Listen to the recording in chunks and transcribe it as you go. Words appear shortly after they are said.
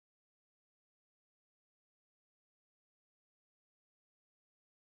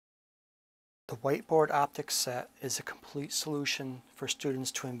The Whiteboard optics set is a complete solution for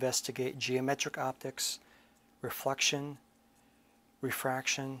students to investigate geometric optics, reflection,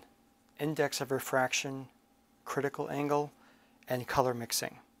 refraction, index of refraction, critical angle, and color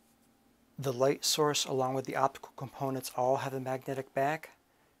mixing. The light source along with the optical components all have a magnetic back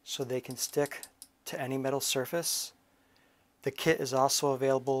so they can stick to any metal surface. The kit is also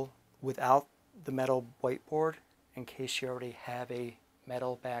available without the metal whiteboard in case you already have a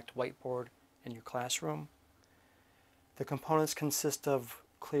metal-backed whiteboard in your classroom. The components consist of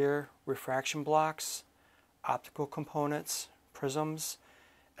clear refraction blocks, optical components, prisms,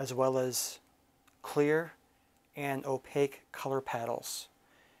 as well as clear and opaque color paddles.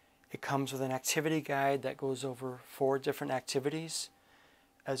 It comes with an activity guide that goes over 4 different activities,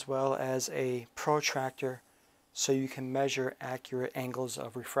 as well as a protractor so you can measure accurate angles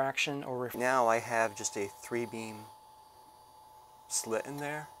of refraction or Now I have just a 3-beam slit in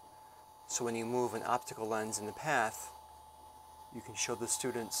there, so when you move an optical lens in the path, you can show the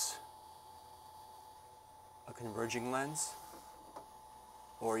students a converging lens,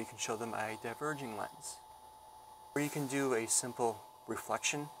 or you can show them a diverging lens. Or you can do a simple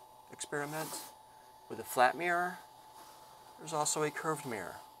reflection experiment with a flat mirror. There's also a curved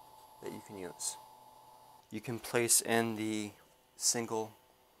mirror that you can use. You can place in the single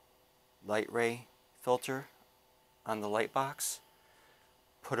light ray filter on the light box,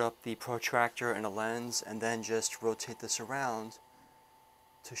 put up the protractor and a lens, and then just rotate this around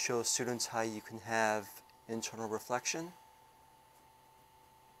to show students how you can have internal reflection,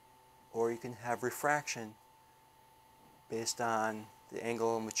 or you can have refraction based on the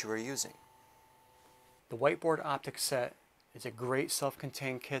angle in which you are using. The Whiteboard optics set is a great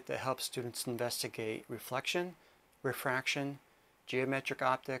self-contained kit that helps students investigate reflection, refraction, geometric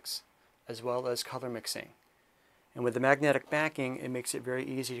optics, as well as color mixing. And with the magnetic backing, it makes it very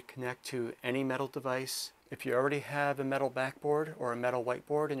easy to connect to any metal device. If you already have a metal backboard or a metal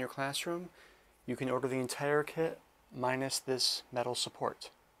whiteboard in your classroom, you can order the entire kit minus this metal support.